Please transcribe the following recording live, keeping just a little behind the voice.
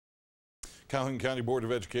Calhoun County Board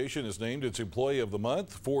of Education has named its Employee of the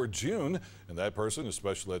Month for June, and that person is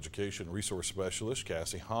Special Education Resource Specialist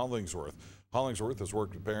Cassie Hollingsworth. Hollingsworth has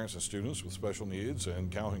worked with parents and students with special needs in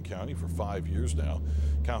Calhoun County for 5 years now.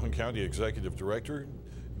 Calhoun County Executive Director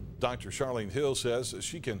Dr. Charlene Hill says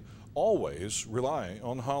she can always rely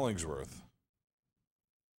on Hollingsworth.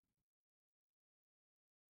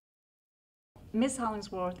 Ms.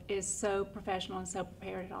 Hollingsworth is so professional and so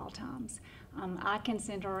prepared at all times. I can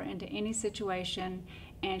send her into any situation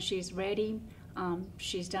and she's ready.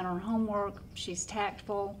 She's done her homework, she's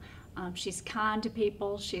tactful, she's kind to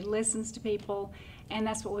people, she listens to people, and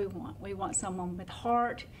that's what we want. We want someone with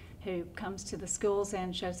heart who comes to the schools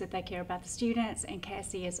and shows that they care about the students, and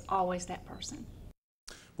Cassie is always that person.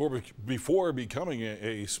 Before becoming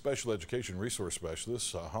a special education resource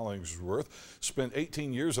specialist, Hollingsworth spent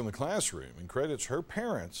 18 years in the classroom and credits her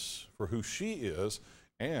parents for who she is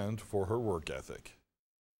and for her work ethic.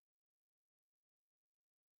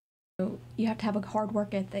 You have to have a hard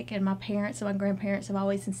work ethic, and my parents and my grandparents have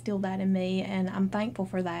always instilled that in me, and I'm thankful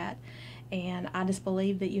for that. And I just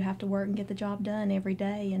believe that you have to work and get the job done every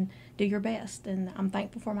day and do your best. And I'm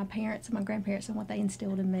thankful for my parents and my grandparents and what they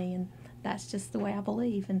instilled in me, and that's just the way I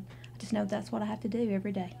believe, and I just know that's what I have to do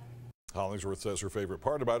every day. Hollingsworth says her favorite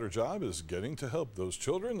part about her job is getting to help those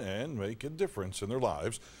children and make a difference in their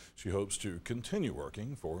lives. She hopes to continue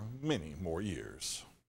working for many more years.